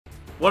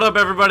What up,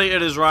 everybody?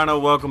 It is Rhino.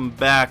 Welcome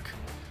back.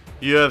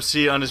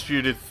 UFC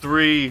Undisputed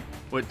 3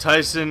 with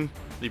Tyson,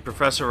 the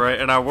Professor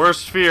Wright, and our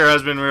worst fear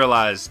has been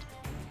realized.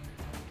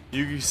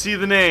 You can see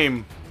the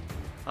name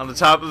on the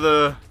top of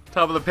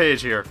the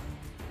page here.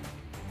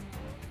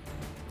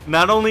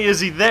 Not only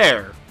is he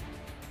there,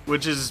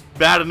 which is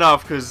bad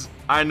enough because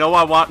I know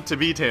I want to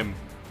beat him,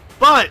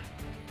 but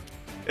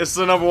it's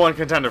the #1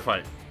 contender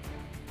fight,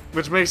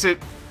 which makes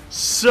it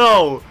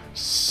so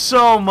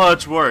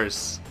much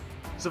worse.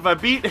 So if I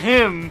beat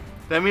him,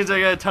 that means I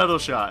get a title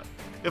shot.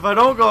 If I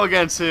don't go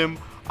against him,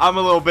 I'm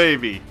a little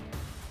baby.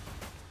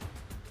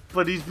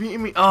 But he's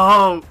beating me.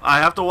 Oh, I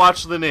have to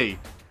watch the knee.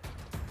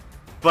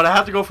 But I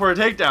have to go for a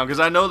takedown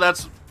because I know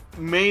that's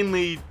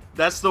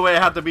the way I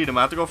have to beat him.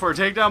 I have to go for a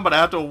takedown, but I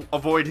have to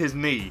avoid his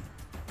knee,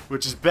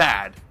 which is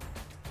bad.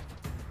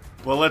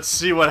 Well, let's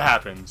see what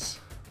happens.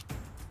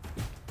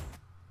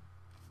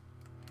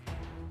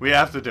 We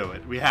have to do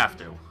it. We have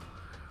to.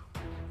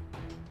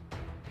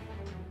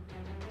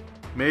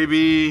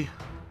 Maybe...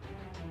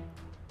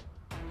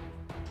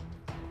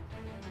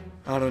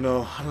 I don't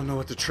know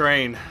what to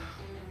train.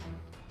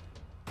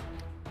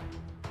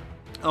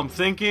 I'm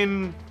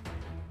thinking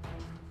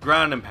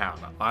ground and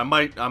pound. I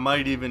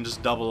might even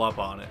just double up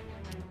on it.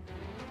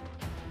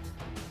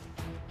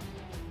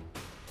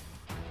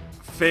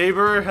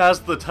 Faber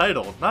has the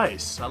title.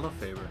 Nice. I love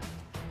Faber.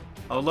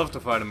 I would love to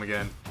fight him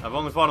again. I've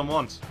only fought him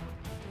once.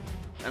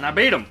 And I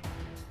beat him.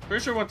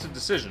 Pretty sure it went to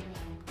decision.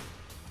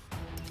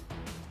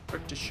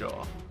 Pretty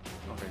sure.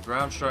 Okay,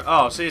 ground strike.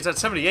 Oh, see, it's at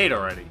 78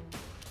 already.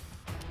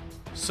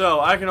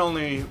 So, I can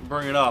only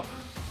bring it up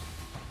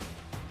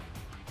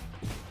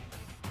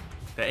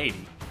to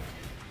 80.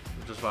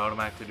 Just by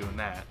automatically doing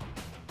that.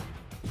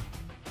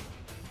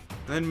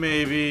 Then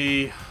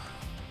maybe...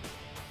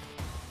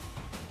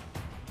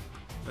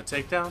 a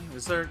takedown?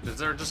 Is there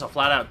just a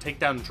flat-out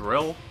takedown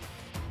drill?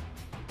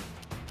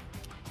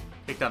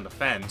 Takedown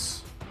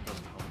defense.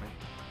 Doesn't help me.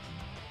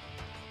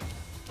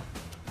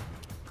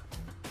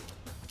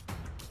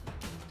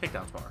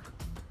 Takedown spar.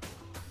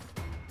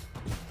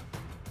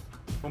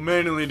 We'll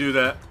manually do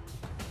that.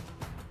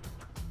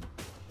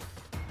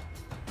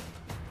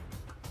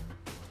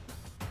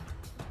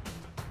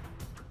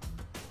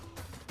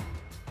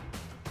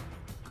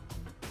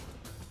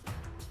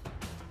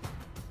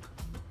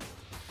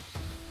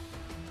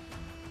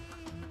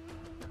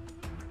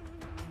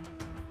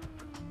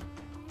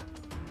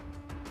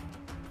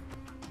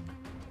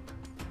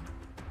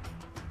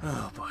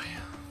 Oh boy.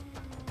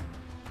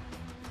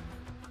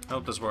 I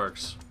hope this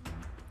works.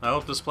 I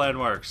hope this plan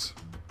works.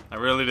 I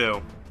really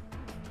do.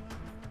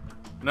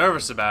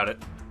 Nervous about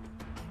it.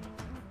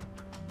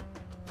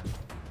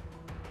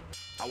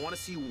 I want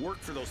to see you work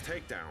for those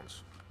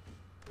takedowns.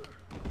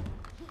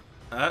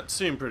 That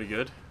seemed pretty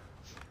good.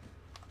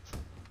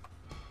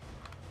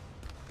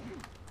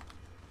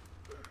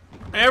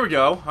 There we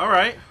go. All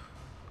right.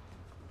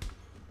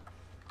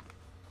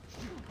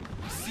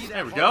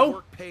 There we go.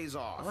 Work pays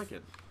off. I like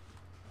it.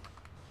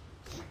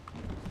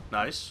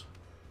 Nice.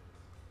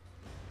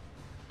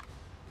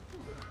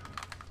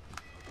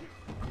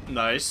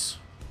 Nice.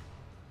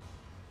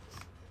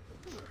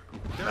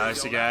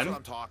 Nice again. That's what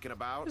I'm talking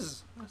about.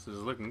 This is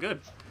looking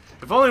good.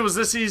 If only it was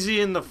this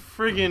easy in the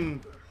friggin'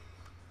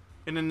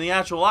 in the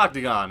actual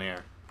Octagon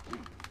here.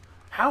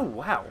 How?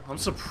 Wow. I'm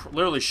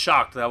literally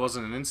shocked that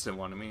wasn't an instant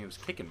one. I mean, he was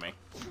kicking me.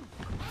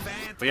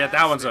 Fantastic. But yeah,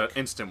 that one's an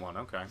instant one.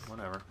 Okay,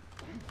 whatever.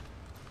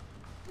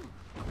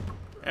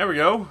 There we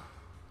go.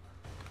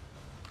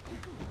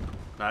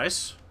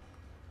 Nice.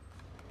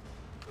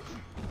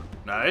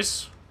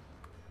 Nice.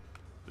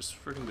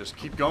 Just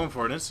keep going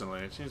for it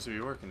instantly. It seems to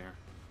be working here.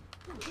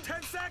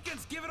 10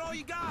 seconds. Give it all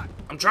you got.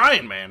 I'm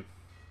trying, man.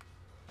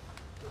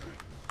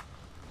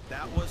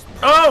 That was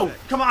perfect. Oh,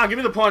 come on, give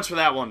me the points for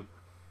that one.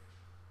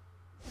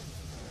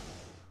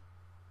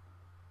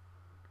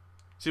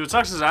 See, what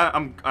sucks is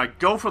I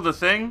go for the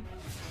thing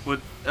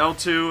with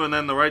L2 and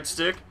then the right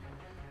stick,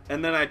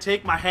 and then I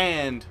take my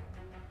hand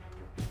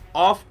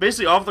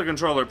basically off the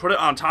controller, put it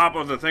on top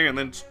of the thing, and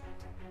then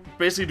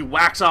basically do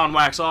wax on,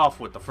 wax off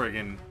with the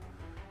friggin'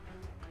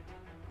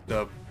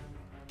 the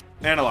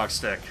analog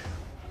stick.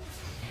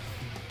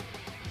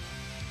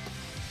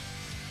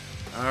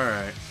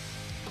 Alright.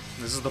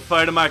 This is the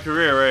fight of my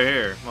career right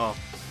here. Well,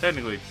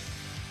 technically,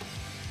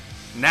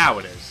 now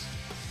it is.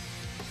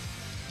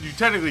 You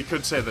technically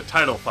could say the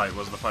title fight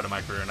was the fight of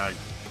my career, and I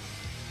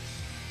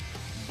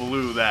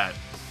blew that.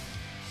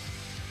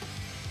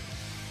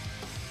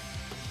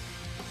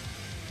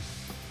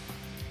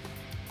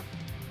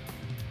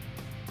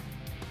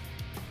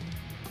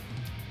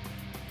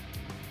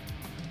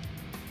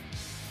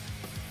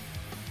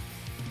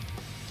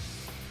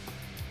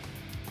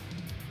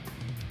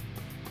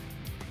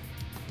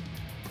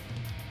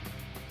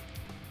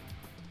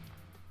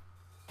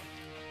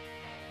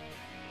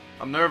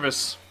 I'm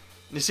nervous.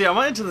 You see, I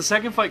went into the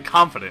second fight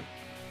confident.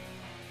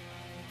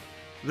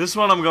 This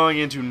one I'm going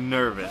into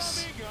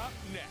nervous.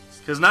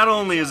 Because not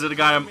only is it a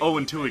guy I'm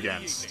 0-2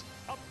 against,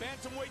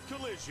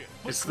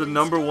 it's the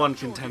 #1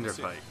 contender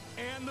fight.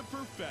 And the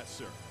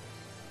Professor.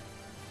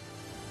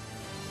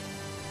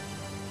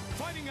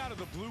 Fighting out of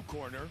the blue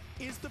corner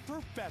is the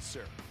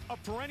Professor, a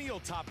perennial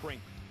top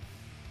rank.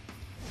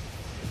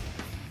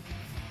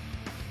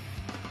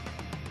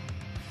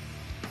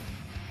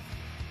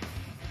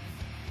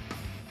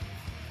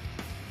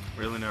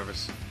 Really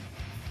nervous.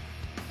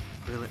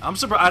 Really, I'm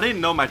surprised. I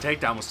didn't know my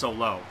takedown was so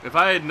low. If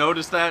I had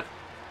noticed that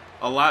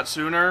a lot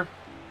sooner,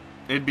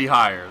 it'd be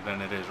higher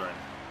than it is right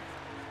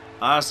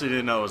now. Honestly,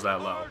 didn't know it was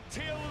that low. Our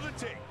Tale of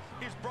the Tape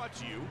is brought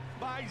to you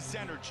by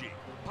Zenergy,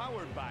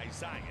 powered by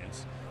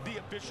Science, the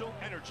official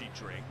energy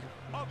drink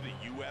of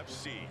the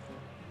UFC.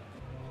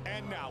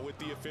 And now with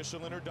the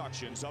official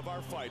introductions of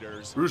our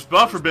fighters. Bruce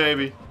Buffer,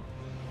 baby.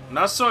 And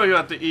I saw you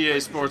at the EA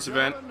Sports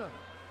event.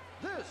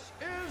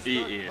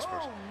 EA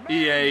Sports.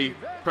 EA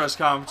press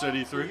conference at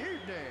E3.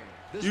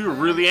 You were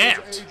really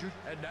amped.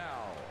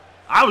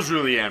 I was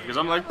really amped because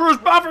I'm like, Bruce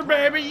Buffer,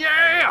 baby,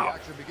 yeah!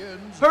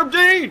 Herb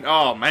Dean!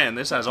 Oh, man,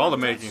 this has all the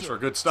makings for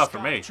good stuff for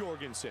me.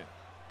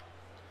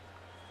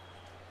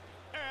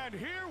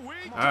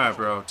 Alright,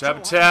 bro. Tap a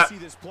tap.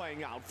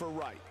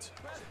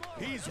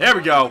 There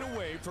we go.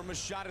 Away from a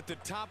shot at the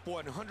top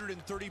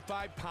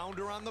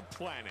 135-pounder on the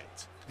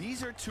planet.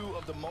 These are two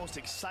of the most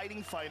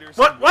exciting fighters.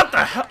 What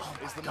the hell?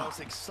 Oh, is the most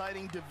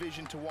exciting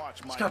division to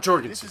watch, Mike. Scott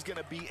Jorgensen. This is going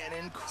to be an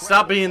incredible.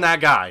 Stop being that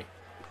guy.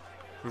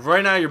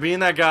 Right now, you're being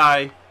that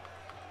guy.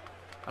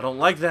 I don't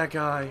like that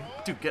guy.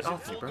 Dude, get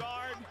off me, bro.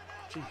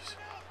 Jeez.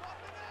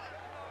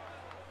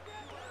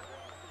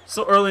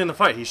 So early in the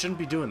fight, he shouldn't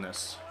be doing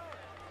this.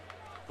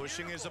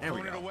 Pushing his There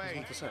we opponent go. away. That's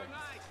what to say.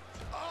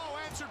 Oh,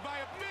 answered by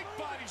a big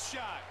body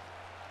shot.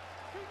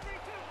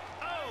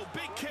 Oh,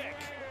 big kick.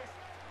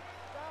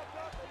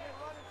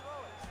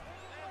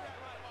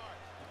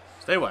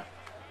 Stay away.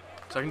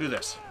 So I can do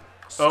this.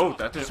 Oh,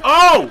 that did.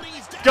 Oh!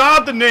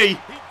 God, the knee! He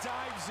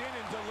dives in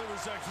and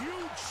delivers a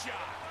huge shot.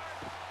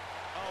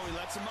 Oh, he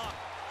lets him up.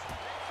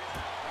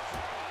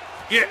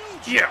 Yeah,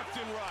 yeah. Left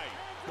and right.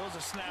 Those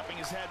are snapping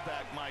his head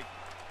back, Mike.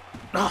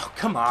 Oh,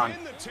 come on.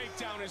 And the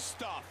takedown is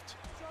stuffed.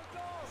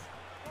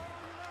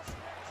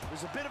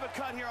 There's a bit of a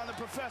cut here on the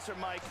Professor,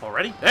 Mike.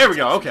 Already? There we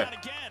go. Okay. Not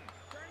again.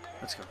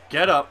 Let's go.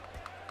 Get up.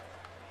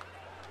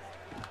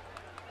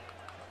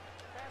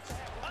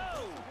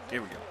 Oh!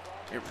 Here we go.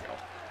 Here we go.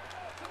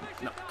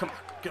 No, come on.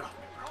 Get off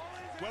me,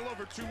 bro. Well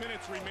over 2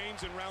 minutes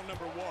remains in round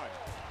number 1.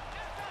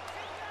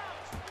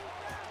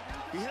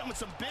 He hit him with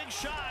some big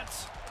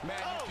shots. Man,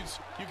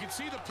 you can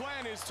see the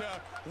plan is to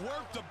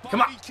work the body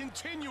Come on.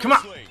 continuously. Come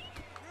on.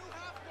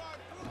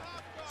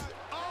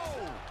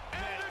 Oh,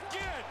 and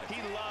again.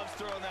 He loves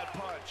throwing that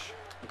punch.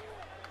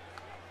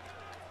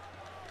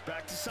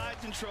 Back to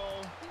side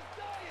control.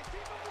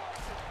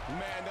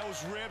 Man,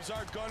 those ribs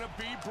are gonna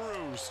be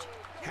bruised.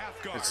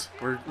 Half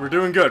guard. We're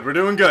doing good. We're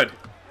doing good.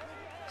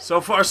 So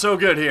far, so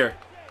good here.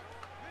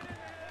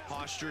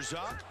 Postures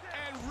up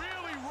and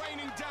really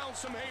raining down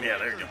some haymakers. Yeah,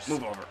 there you go.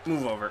 Move over.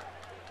 Move over.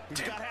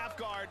 He's got half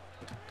guard.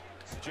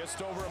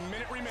 Just over a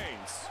minute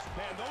remains.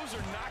 Man, those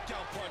are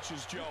knockout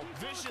punches, Joe.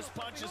 Vicious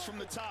punches from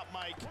the top,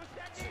 Mike.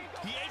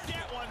 He ate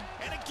that one.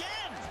 And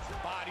again.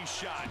 Body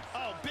shot.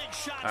 Oh, big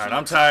shot. All right,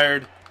 I'm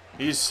tired.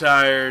 He's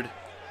tired.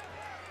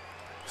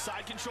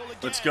 Side control again.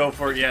 Let's go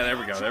for it. Yeah, there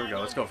we go. There we go.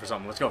 Let's go for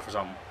something. Let's go for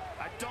something.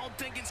 I don't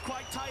think it's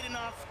quite tight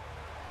enough.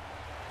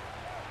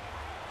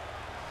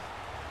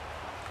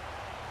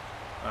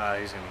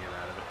 He's going to get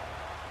out of it.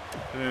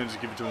 And then just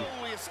give it to him.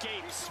 Oh, he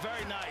escapes.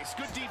 Very nice.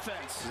 Good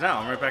defense. Now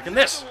I'm right back in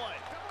this.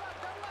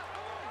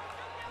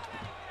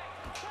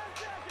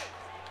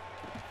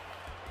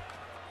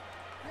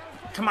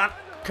 Come on.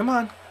 Come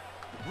on.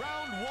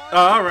 Round 1.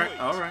 All right.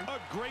 All right. A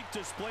great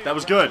display That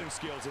was of good.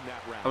 wrestling skills in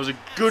that round. That was a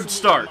good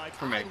start Mike.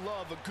 for me. I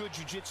love a good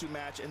jiu-jitsu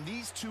match, and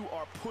these two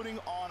are putting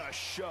on a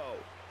show.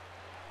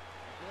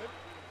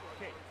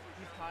 Okay,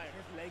 he's tired.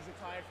 His legs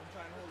are tired from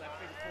trying to hold that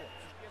figure four.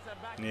 He gets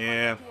that back.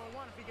 Yeah.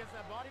 2-on-1 if he gets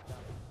that body.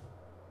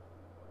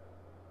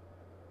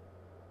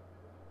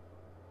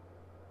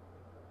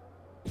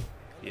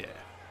 Yeah.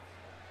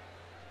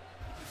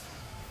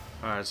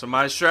 Alright, so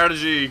my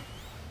strategy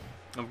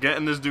of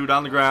getting this dude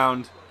on the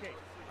ground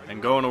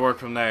and going to work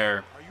from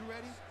there. Are you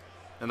ready?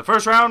 In the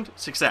first round,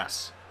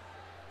 success.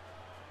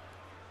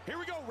 Here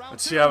we go. Round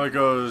Let's 2. see how it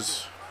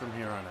goes from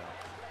here on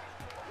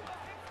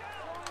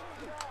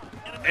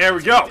out. There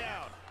we go.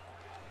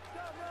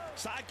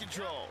 Side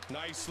control.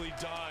 Nicely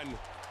done.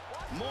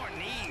 More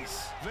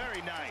knees.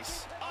 Very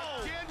nice.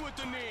 Oh, Again with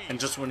the knee. And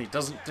just when he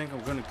doesn't think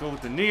I'm going to go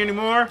with the knee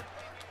anymore,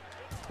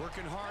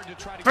 Working hard to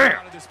try to Bam. get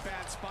out of this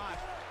bad spot.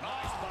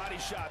 nice body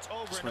shots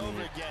over and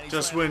over again. He's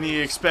just landing when he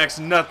expects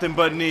nothing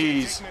but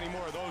knees. Take many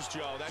more of those,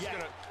 Joe.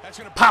 That's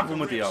gonna Pop break him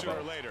with the ribs elbow.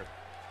 sooner or later.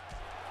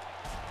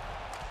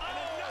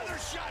 And another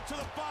shot to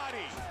the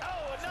body.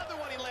 Oh, another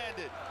one he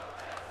landed.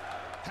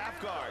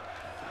 Half guard.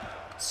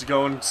 It's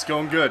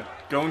going good.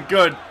 Going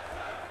good.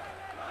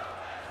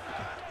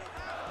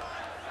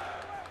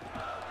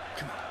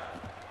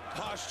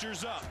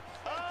 Postures up.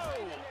 Oh,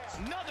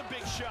 another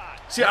big shot.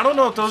 See, I don't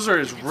know if those are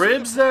his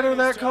ribs that are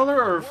that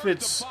color or if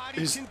it's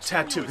his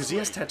tattoo, because he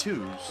has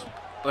tattoos.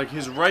 Like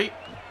his right,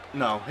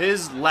 no,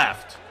 his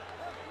left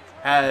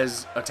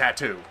has a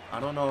tattoo. I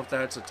don't know if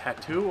that's a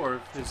tattoo or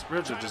if his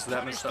ribs are just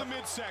that messed up.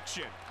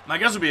 My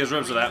guess would be his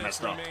ribs are that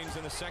messed up.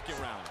 In the second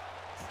round.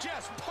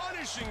 Just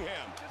punishing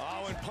him.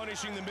 Oh, and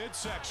punishing the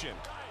midsection.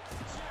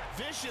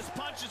 Vicious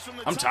punches from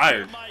the I'm top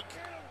tired. of the mic.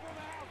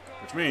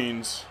 Which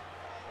means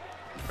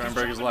try and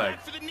break his leg.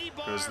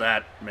 Because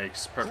that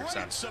makes perfect Great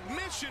sense.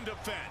 submission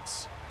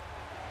defense.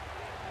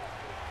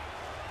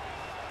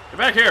 Get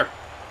back here,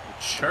 you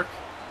jerk.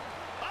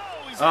 Oh,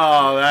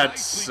 Oh, that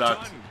Nicely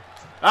sucked. done.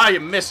 Ah, you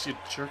missed, you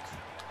jerk.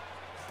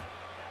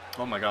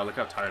 Oh my god, look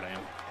how tired I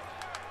am.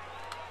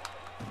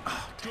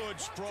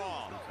 Good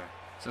sprawl. Okay.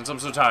 Since I'm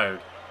so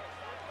tired.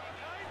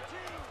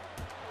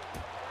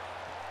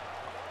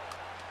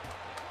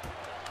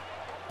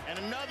 And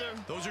another.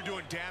 Those are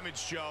doing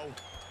damage, Joe.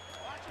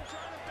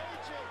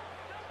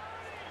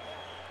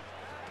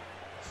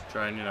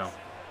 Try and,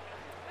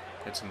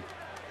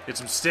 get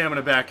some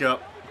stamina back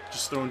up.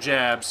 Just throwing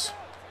jabs.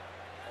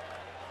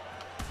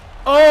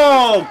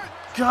 Oh,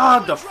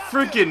 God, the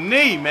freaking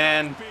knee,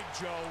 man. Big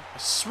Joe. I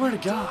swear to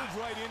God. Dove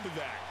right into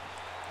that.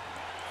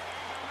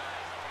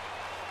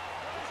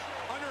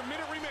 Under a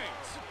minute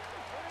remains.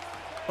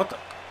 What the?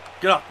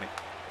 Get off me.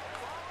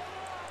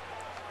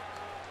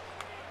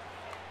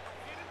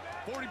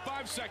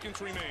 45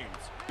 seconds remains.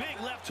 Big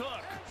left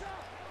hook.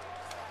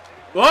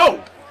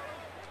 Whoa!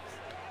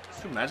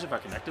 Could you imagine if I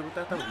connected with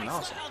that? That would have been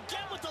Nice awesome. again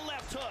with the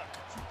left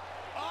hook.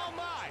 Oh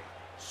my!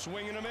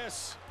 Swing and a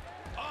miss.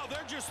 Oh, they're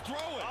just throwing.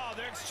 Oh,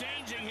 they're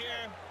exchanging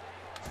here.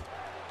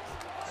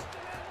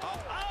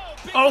 Oh,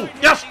 big Oh, right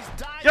yes! hand.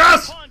 He's diving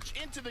Yes! punch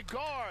into the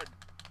guard.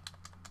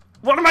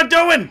 What am I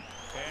doing? And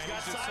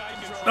he's inside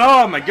control.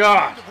 Oh my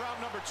God! Of round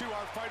number 2,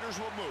 our fighters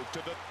will move to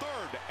the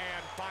third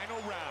and final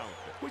round.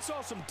 We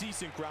saw some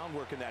decent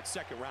groundwork in that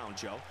second round,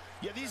 Joe.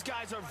 Yeah, these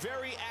guys are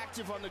very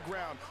active on the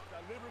ground.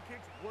 That liver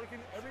kick's working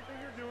everything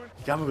you're doing.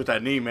 Got me with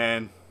that knee,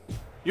 man.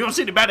 You don't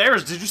see the bad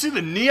errors. Did you see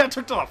the knee I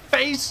took to the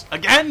face?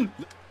 Again?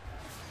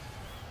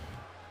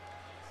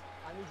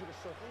 I need you to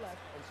circle left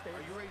and stay.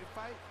 Are you ready to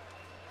fight?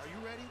 Are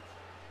you ready?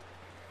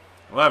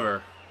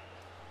 However,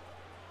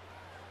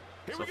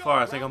 Here so we go.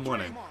 far I think Round I'm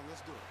winning. Come on,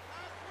 let's do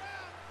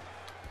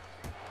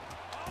it.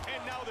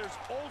 And now there's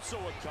also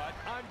a cut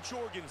on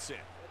Jorgensen.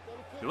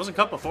 It wasn't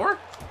cut before?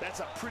 That's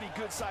a pretty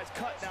good sized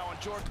cut now on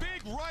Jordan.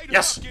 Big right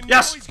Yes, hook, and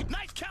yes. now he's-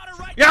 Nice counter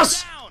right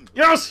Yes! down.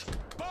 Yes!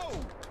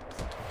 Boom.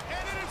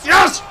 And it is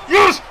Yes! over.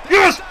 Yes!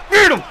 Yes!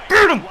 Beat him!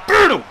 Beat him!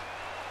 Beat him!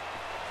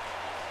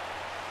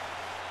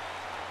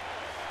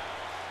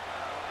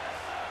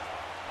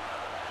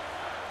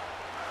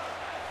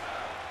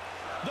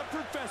 The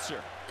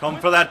Professor. Come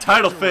with for that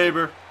title, victory.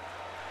 Faber.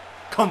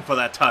 Come for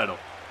that title.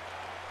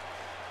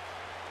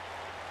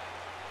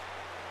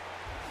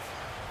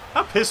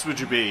 How pissed would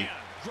you be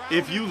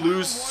if you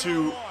lose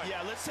to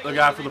Yeah, let's take the a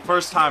guy look for at the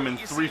first time in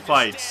You 3 see him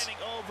fights,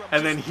 standing over him,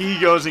 and then just he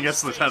goes and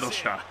gets the face title in.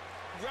 shot?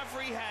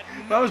 Referee had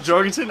If I was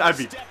Jorgensen, I'd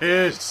be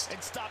pissed.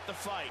 and stop the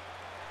fight.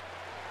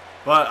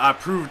 But I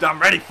proved I'm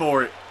ready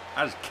for it.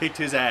 I just kicked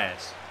his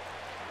ass.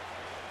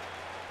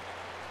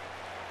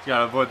 You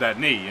gotta avoid that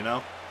knee, you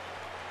know?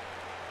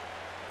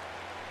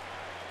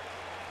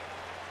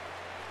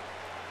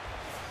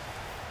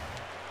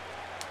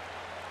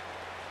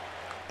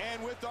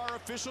 And with our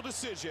official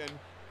decision,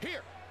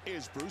 here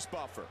is Bruce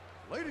Buffer.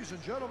 Ladies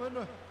and gentlemen,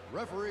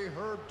 referee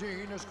Herb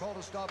Dean has called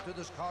a stop to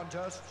this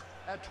contest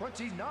at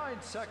 29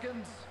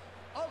 seconds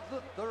of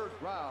the third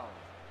round,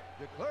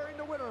 declaring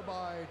the winner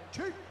by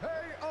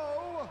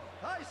TKO,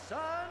 Tyson,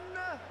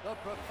 the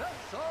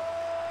Professor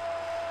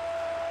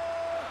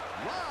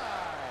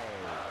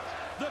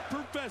Wright. The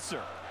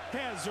Professor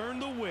has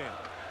earned the win.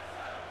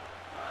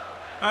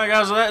 Alright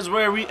guys, so that is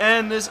where we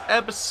end this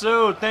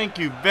episode. Thank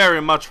you very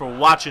much for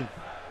watching.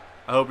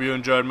 I hope you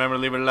enjoyed. Remember,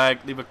 leave a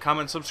like, leave a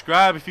comment,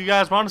 subscribe if you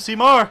guys want to see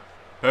more.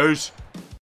 Peace.